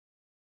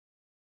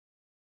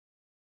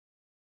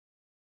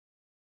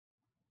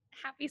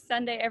Happy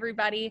Sunday,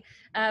 everybody.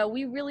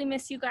 We really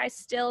miss you guys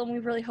still, and we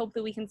really hope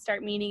that we can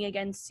start meeting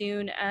again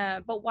soon.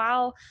 But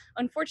while,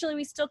 unfortunately,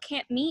 we still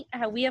can't meet,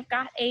 we have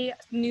got a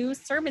new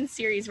sermon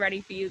series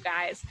ready for you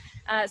guys.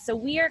 So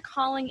we are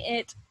calling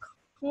it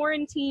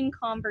Quarantine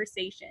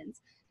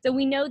Conversations. So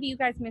we know that you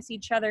guys miss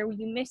each other.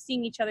 We miss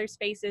seeing each other's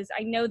faces.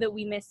 I know that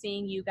we miss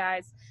seeing you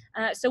guys.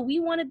 So we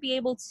want to be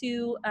able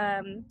to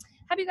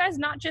have you guys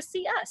not just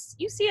see us.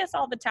 You see us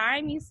all the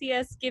time. You see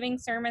us giving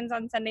sermons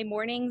on Sunday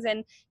mornings,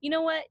 and you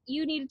know what?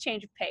 You need a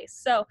change of pace.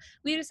 So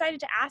we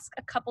decided to ask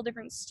a couple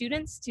different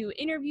students to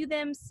interview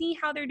them, see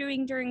how they're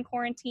doing during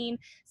quarantine,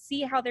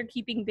 see how they're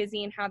keeping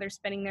busy and how they're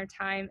spending their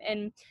time.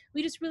 And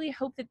we just really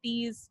hope that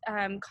these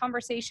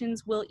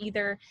conversations will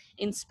either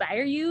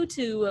inspire you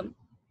to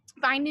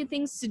find new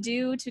things to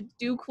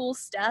do cool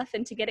stuff,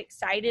 and to get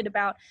excited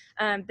about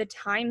the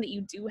time that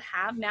you do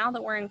have now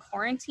that we're in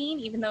quarantine.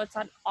 Even though it's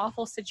an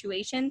awful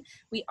situation,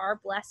 we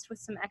are blessed with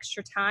some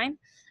extra time.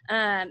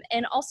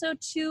 And also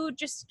to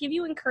just give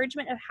you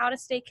encouragement of how to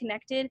stay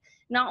connected,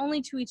 not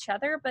only to each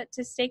other, but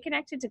to stay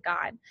connected to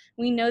God.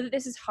 We know that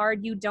this is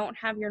hard. You don't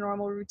have your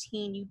normal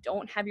routine. You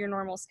don't have your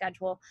normal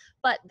schedule,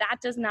 but that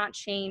does not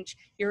change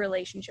your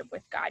relationship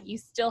with God. You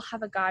still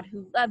have a God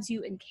who loves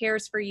you and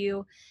cares for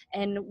you.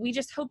 And we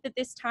just hope that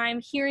this time,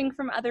 hearing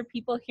from other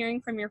people,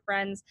 hearing from your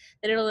friends,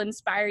 that it'll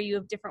inspire you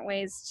of different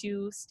ways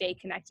to stay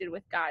connected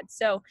with God.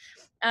 So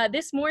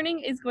this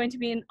morning is going to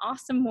be an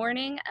awesome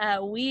morning.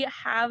 We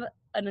have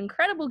an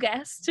incredible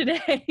guest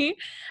today.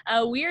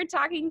 We are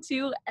talking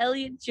to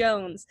Eliot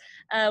Jones.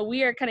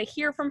 We are kind of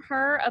hear from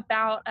her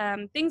about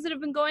things that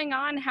have been going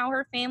on, how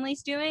her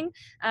family's doing.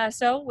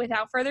 So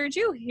without further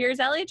ado, here's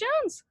Eliot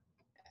Jones.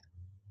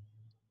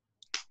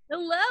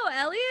 Hello,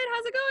 Eliot.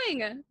 How's it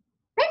going?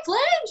 Hey,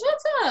 Flinch,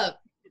 what's up?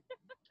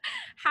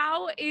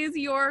 How is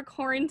your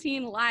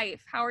quarantine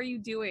life? How are you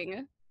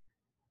doing?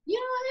 You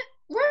know what?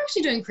 We're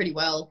actually doing pretty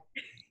well.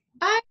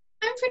 I'm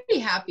pretty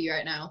happy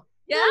right now.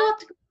 Yeah?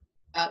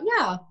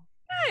 Yeah.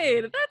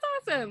 Good. That's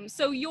awesome.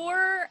 So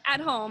you're at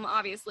home,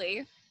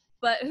 obviously,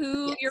 but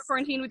Yes. you're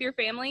quarantined with your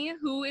family?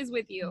 Who is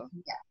with you?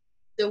 Yeah.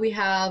 So we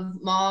have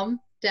Mom,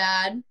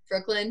 Dad,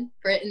 Brooklyn,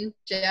 Britton,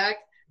 Jack,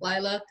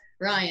 Lila,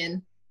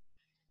 Ryan,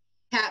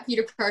 cat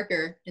Peter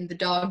Parker, and the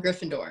dog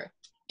Gryffindor,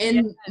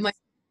 and my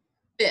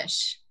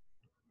fish.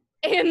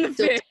 And the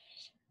fish.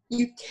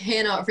 You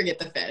cannot forget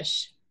the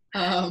fish.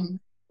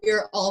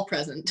 We're all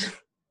present.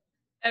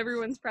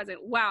 Everyone's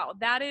present. Wow,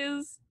 that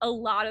is a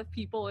lot of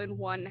people in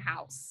one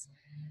house.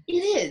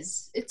 It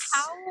is. It's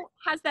How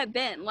has that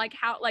been? Like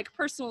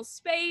personal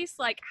space?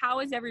 Like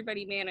how is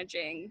everybody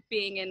managing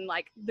being in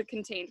like the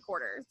contained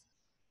quarters?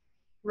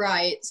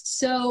 right.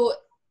 So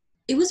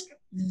it was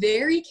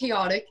very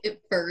chaotic at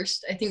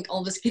first. I think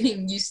all of us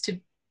getting used to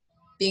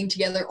being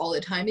together all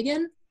the time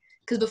again.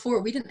 Because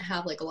before we didn't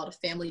have like a lot of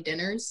family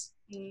dinners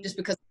just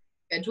because of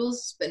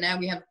schedules, but now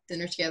we have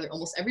dinner together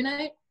almost every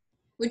night,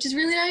 which is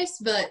really nice,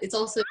 but it's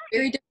also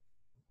very different.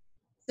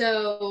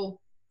 So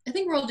I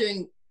think we're all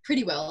doing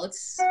pretty well.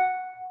 It's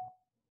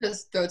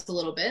just throats a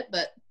little bit,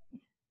 but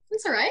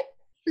it's all right.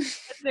 Has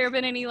there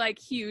been any like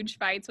huge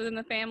fights within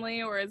the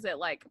family, or is it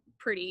like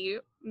pretty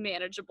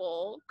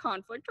manageable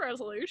conflict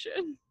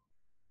resolution?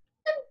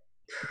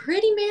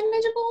 Pretty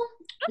manageable.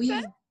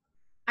 Okay.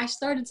 I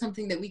started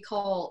something that we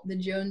call the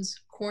Jones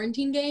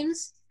Quarantine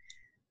Games.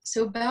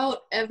 So about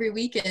every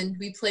weekend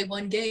we play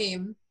one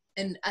game,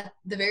 and at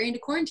the very end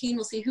of quarantine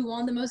we'll see who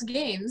won the most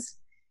games.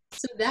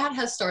 So that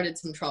has started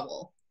some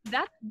trouble.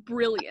 That's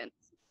brilliant.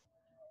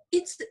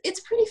 It's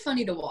pretty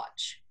funny to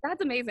watch.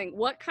 That's amazing.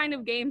 What kind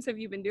of games have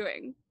you been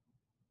doing?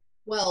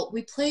 Well,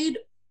 we played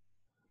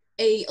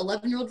a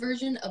 11-year-old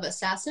version of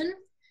Assassin.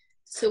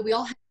 So we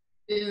all had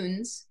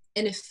spoons,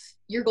 and if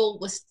your goal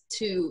was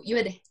you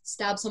had to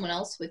stab someone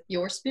else with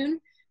your spoon,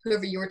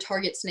 whoever your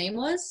target's name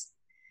was.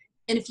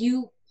 And if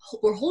you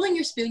were holding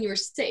your spoon, you were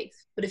safe.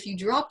 But if you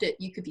dropped it,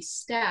 you could be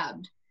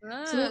stabbed.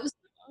 So it was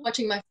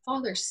watching my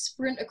father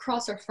sprint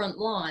across our front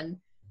lawn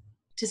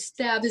to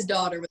stab his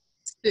daughter with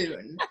a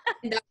spoon.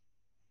 And that's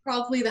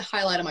probably the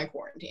highlight of my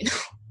quarantine.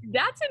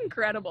 That's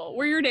incredible.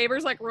 Were your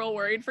neighbors like real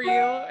worried for you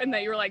and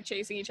that you were like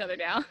chasing each other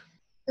down?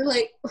 They're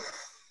like,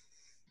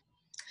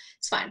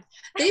 it's fine.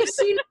 They've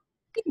seen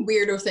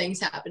weirder things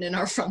happen in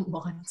our front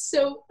lawn,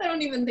 so I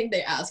don't even think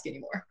they ask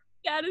anymore.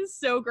 That is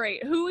so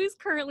great. Who is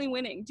currently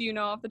winning? Do you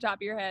know off the top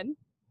of your head?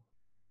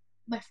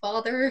 My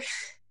father.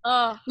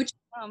 Oh, which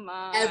come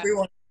on.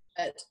 Everyone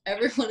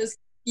is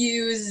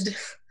confused.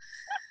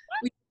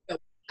 We don't know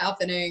what's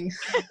happening.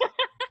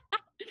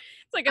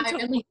 It's like a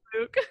total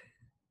fluke.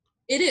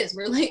 It is.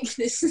 We're like,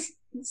 this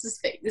is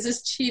fake. This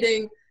is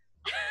cheating.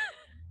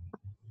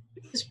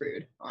 This is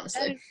rude,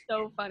 honestly. That is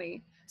so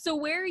funny. So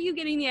where are you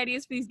getting the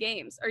ideas for these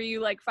games? Are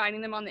you like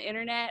finding them on the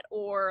internet,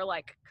 or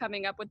like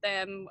coming up with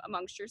them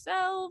amongst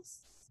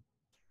yourselves?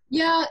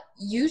 Yeah,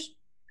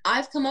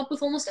 I've come up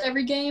with almost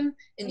every game,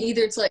 and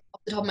either it's like off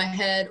the top of my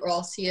head, or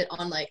I'll see it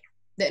on like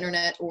the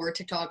internet or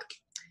TikTok.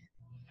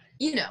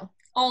 You know,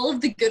 all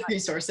of the good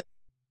resources.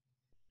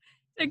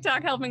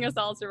 TikTok helping us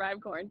all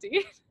survive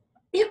quarantine.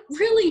 It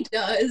really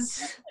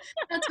does.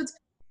 That's what's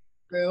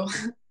true.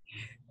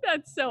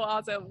 That's so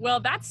awesome. Well,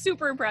 that's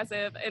super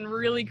impressive and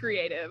really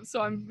creative.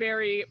 So I'm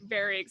very,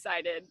 very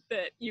excited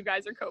that you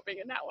guys are coping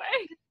in that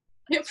way.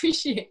 I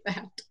appreciate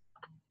that.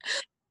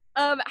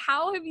 Have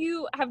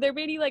there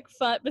been any like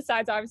fun,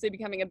 besides obviously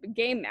becoming a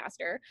game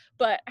master,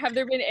 but have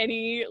there been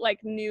any like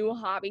new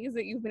hobbies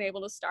that you've been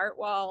able to start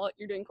while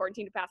you're doing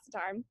quarantine to pass the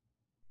time?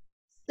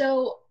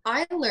 So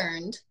I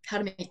learned how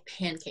to make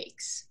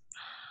pancakes,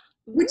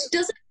 which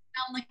doesn't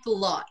sound like a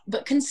lot,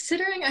 but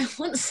considering I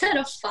once set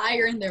a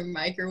fire in their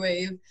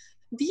microwave,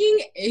 being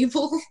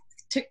able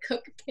to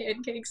cook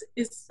pancakes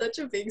is such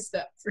a big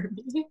step for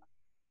me.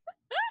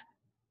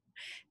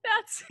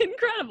 That's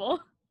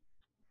incredible.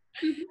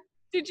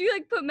 Did you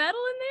like put metal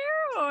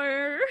in there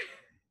or?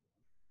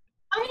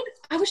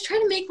 I was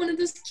trying to make one of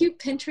those cute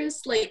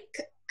Pinterest like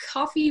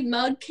coffee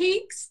mug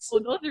cakes. Oh,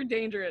 those are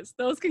dangerous.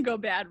 Those can go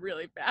bad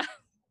really fast.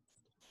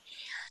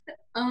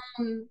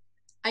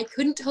 I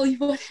couldn't tell you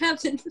what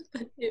happened,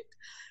 but it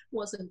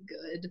wasn't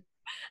good.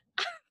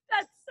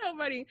 That's so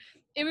funny.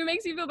 If it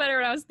makes you feel better,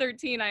 when I was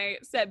 13, I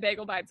set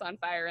bagel bites on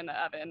fire in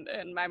the oven,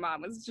 and my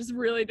mom was just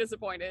really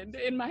disappointed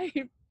in my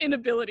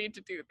inability to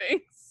do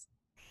things.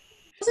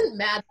 I wasn't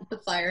mad that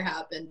the fire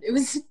happened. It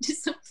was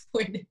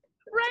disappointed.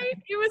 Right?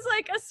 It was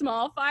like a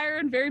small fire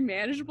and very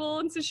manageable,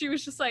 and so she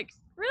was just like,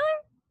 really?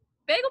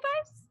 Bagel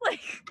bites?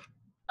 Like,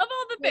 of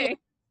all the things.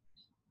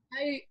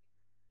 I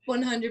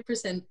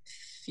 100%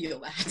 feel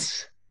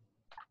that.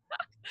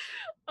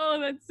 Oh,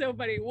 that's so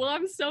funny. Well,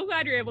 I'm so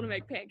glad you're able to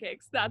make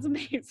pancakes. That's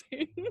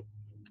amazing.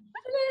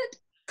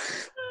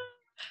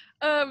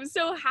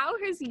 So how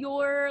has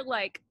your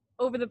like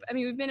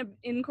we've been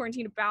in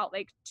quarantine about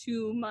like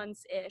 2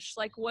 months ish.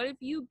 Like, what have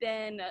you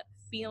been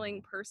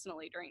feeling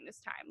personally during this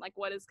time? Like,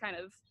 what has kind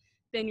of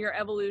been your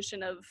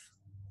evolution of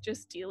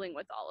just dealing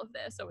with all of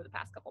this over the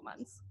past couple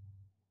months?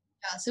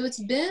 Yeah, so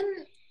it's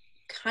been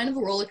kind of a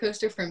roller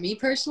coaster for me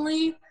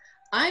personally.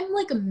 I'm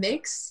like a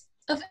mix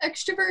of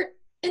extrovert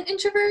and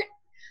introvert,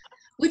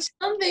 which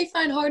some may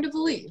find hard to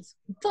believe.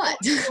 But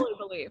I totally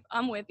believe.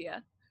 I'm with you.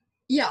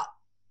 yeah.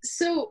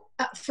 So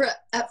at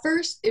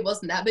first it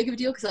wasn't that big of a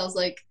deal because I was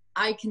like,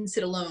 I can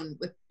sit alone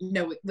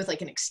with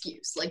like an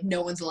excuse. Like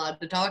no one's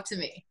allowed to talk to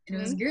me. And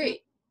it was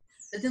great.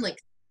 But then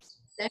like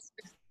next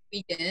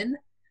weekend,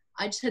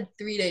 I just had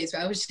 3 days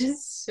where I was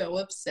just so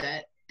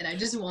upset and I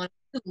just wanted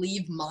to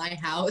leave my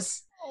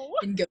house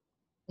and go to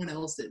someone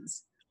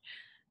else's.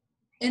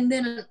 And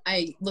then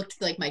I looked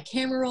at like my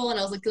camera roll and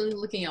I was like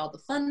looking at all the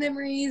fun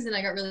memories and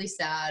I got really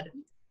sad.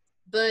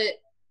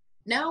 But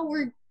now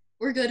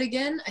we're good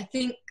again. I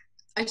think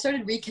I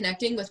started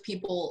reconnecting with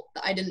people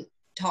that I didn't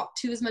talk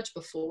to as much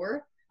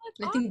before.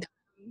 And I think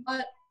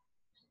that,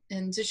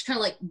 and just kind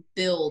of like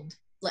build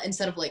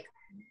instead of like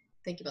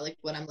thinking about like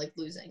what I'm like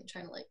losing,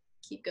 trying to like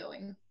keep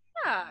going.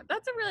 Yeah,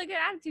 that's a really good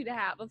attitude to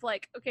have of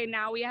like, okay,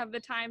 now we have the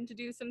time to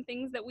do some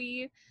things that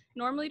we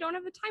normally don't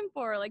have the time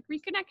for, like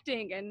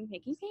reconnecting and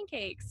making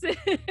pancakes. That's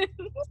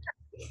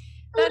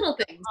Little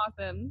things.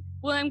 awesome.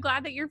 Well, I'm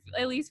glad that you're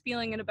at least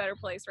feeling in a better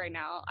place right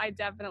now. I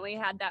definitely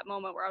had that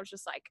moment where I was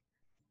just like,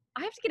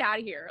 I have to get out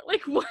of here.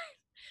 Like,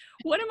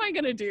 what am I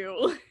gonna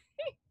do?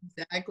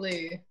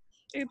 Exactly.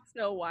 It's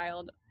so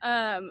wild.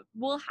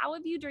 Well, how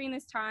have you during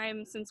this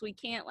time, since we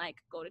can't like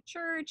go to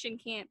church and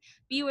can't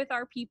be with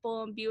our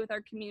people and be with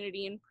our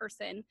community in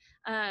person,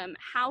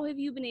 how have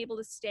you been able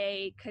to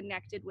stay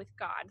connected with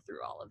God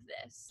through all of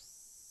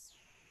this?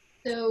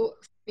 So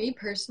for me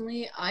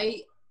personally,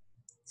 I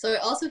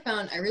also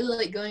found I really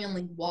like going on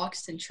like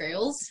walks and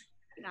trails.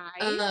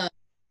 Nice.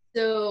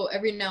 So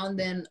every now and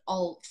then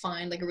I'll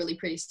find like a really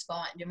pretty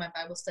spot and do my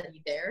Bible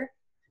study there.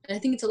 And I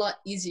think it's a lot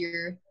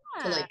easier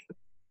to like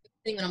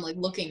think when I'm like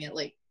looking at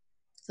like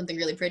something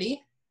really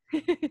pretty.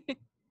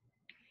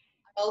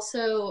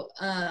 Also,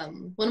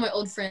 one of my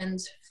old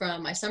friends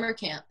from my summer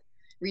camp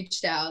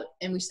reached out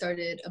and we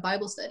started a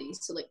Bible study.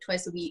 So like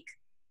twice a week,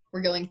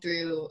 we're going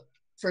through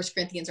First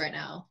Corinthians right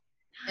now.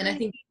 And I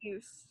think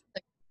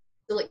like,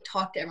 to like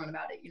talk to everyone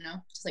about it,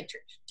 just like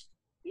church.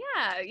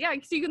 Yeah,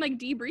 because you can like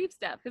debrief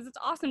stuff because it's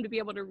awesome to be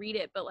able to read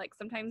it, but like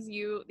sometimes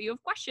you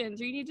have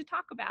questions or you need to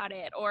talk about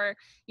it or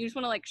you just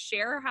want to like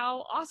share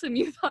how awesome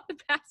you thought the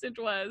passage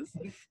was.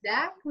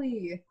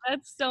 Exactly.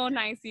 That's so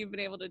nice you've been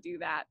able to do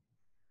that.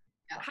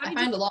 Yeah, I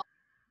find a lot.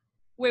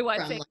 Wait,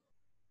 what? From,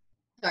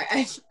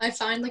 sorry, I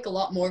find like a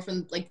lot more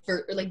from like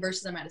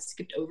verses I might have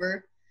skipped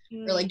over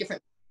or like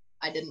different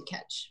I didn't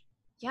catch.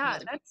 Yeah,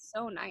 that's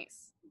so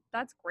nice.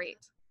 That's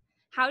great.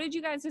 How did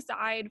you guys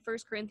decide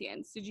First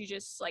Corinthians? Did you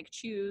just like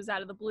choose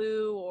out of the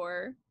blue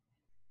or?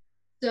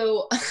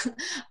 So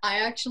I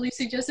actually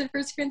suggested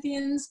First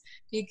Corinthians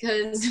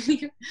because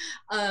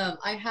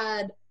I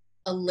had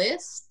a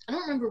list. I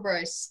don't remember where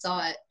I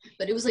saw it,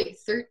 but it was like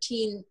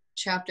 13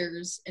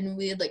 chapters and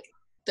we had like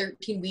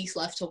 13 weeks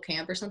left till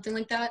camp or something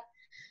like that.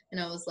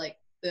 And I was like,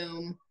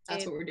 boom,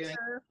 that's what we're doing.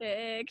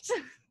 Perfect.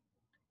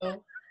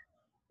 Oh.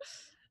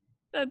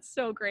 That's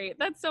so great.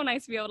 That's so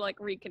nice to be able to like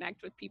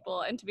reconnect with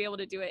people and to be able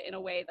to do it in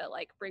a way that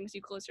like brings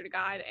you closer to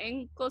God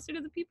and closer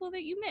to the people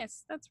that you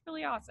miss. That's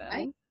really awesome.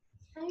 Right?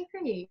 I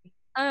agree.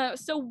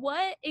 So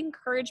what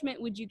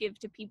encouragement would you give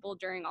to people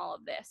during all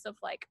of this, of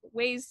like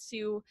ways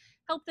to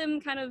help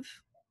them kind of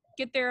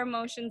get their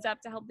emotions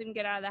up, to help them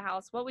get out of the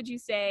house? What would you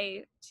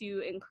say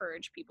to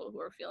encourage people who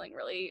are feeling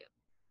really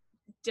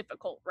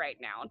difficult right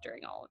now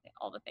during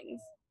all the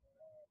things?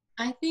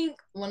 I think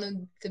one of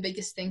the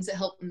biggest things that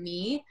helped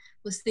me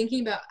was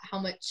thinking about how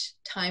much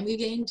time we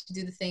gained to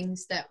do the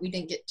things that we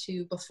didn't get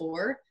to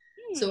before.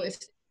 So if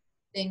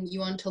thing you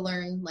want to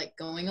learn, like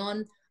going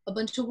on a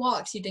bunch of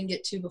walks you didn't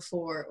get to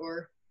before,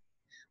 or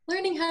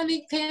learning how to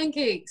make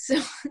pancakes,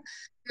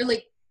 or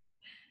like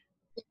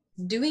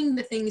doing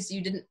the things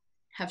you didn't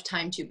have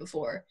time to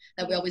before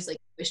that we always like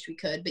wished we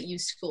could, but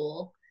use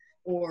school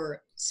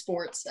or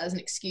sports as an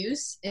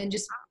excuse, and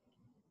just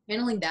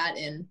handling that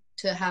in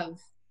to have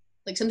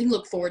like something to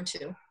look forward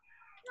to.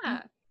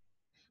 Yeah.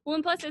 Well,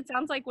 and plus it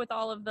sounds like with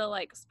all of the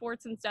like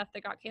sports and stuff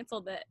that got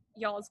canceled, that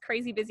y'all's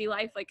crazy busy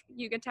life, like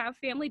you get to have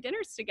family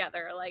dinners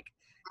together, like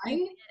you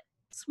Right? get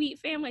sweet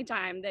family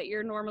time that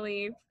you're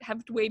normally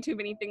have way too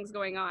many things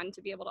going on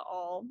to be able to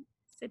all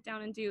sit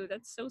down and do.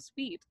 That's so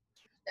sweet.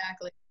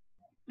 Exactly.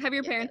 Have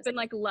your parents Yes. been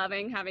like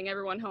loving having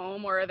everyone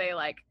home, or are they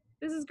like,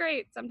 this is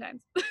great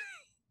sometimes?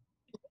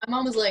 My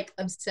mom was like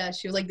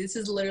obsessed. She was like, this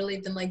has literally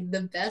been like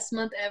the best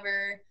month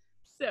ever.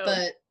 So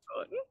But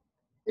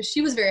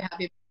she was very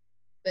happy.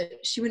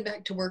 But she went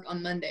back to work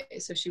on Monday,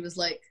 so she was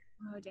like,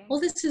 oh, dang. well,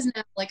 this is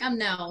now like I'm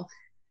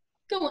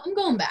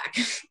going back.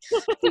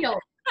 Y'all.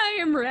 I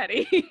am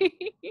ready.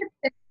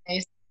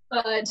 Nice,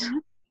 but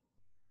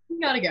you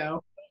gotta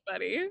go.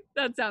 Buddy,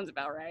 that sounds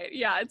about right.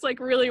 Yeah, it's like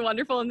really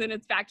wonderful, and then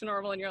it's back to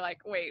normal, and you're like,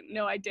 wait,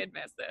 no, I did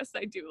miss this.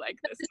 I do like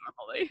this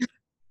normally.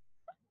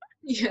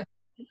 Yeah.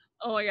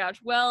 Oh my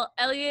gosh. Well,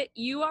 Eliot,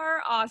 you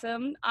are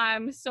awesome.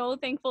 I'm so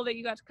thankful that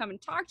you got to come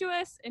and talk to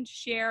us and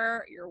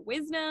share your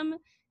wisdom,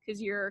 because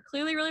you're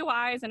clearly really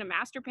wise and a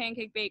master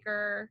pancake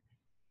baker.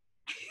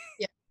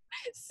 Yeah.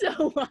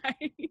 So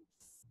wise.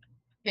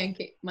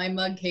 Pancake. My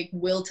mug cake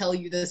will tell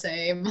you the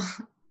same.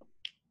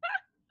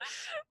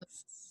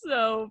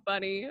 So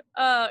funny.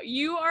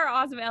 You are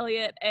awesome,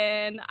 Eliot,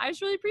 and I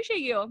just really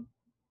appreciate you.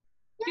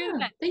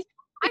 Yeah.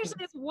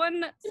 Actually, it's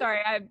one. Sorry,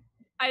 I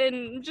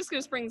didn't. I'm just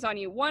gonna spring this on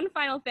you. One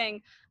final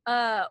thing.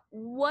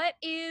 What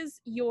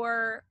is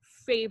your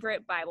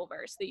favorite Bible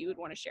verse that you would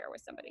want to share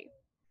with somebody?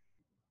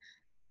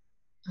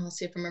 I'll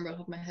see if I remember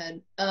off my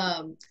head.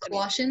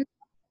 Colossians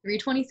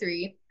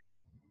 3:23.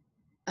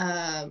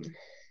 How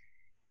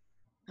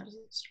does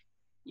it start?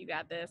 You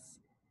got this.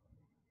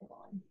 Hold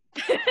on.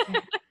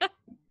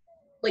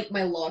 Like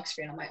my lock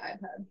screen on my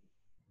iPad.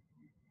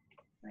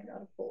 I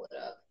gotta pull it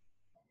up.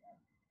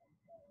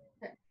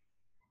 Okay.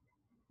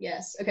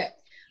 Yes. Okay.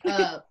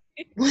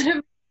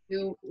 Whatever you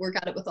do, work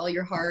at it with all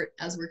your heart,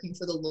 as working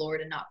for the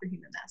Lord and not for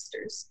human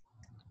masters.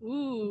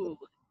 Ooh,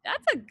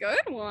 that's a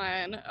good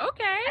one.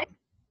 Okay.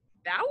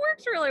 That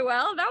works really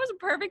well. That was a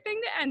perfect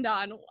thing to end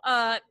on.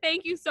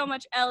 Thank you so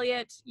much,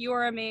 Eliot. You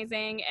are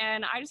amazing.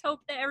 And I just hope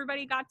that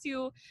everybody got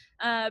to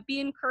be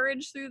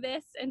encouraged through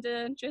this and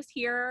to just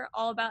hear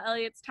all about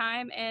Eliot's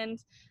time.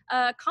 And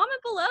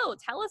comment below.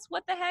 Tell us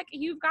what the heck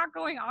you've got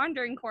going on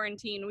during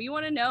quarantine. We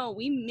want to know.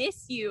 We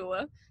miss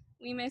you.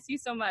 We miss you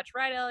so much.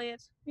 Right,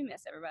 Eliot? We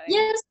miss everybody.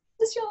 Yes,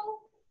 miss y'all.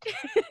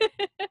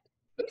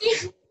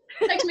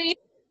 Text me.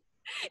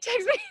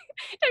 Text me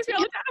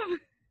all the time.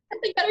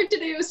 Something better to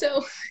do,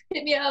 so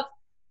hit me up.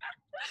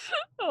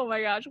 Oh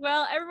my gosh.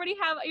 Well, everybody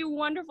have a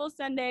wonderful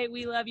Sunday.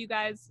 We love you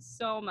guys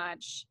so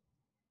much.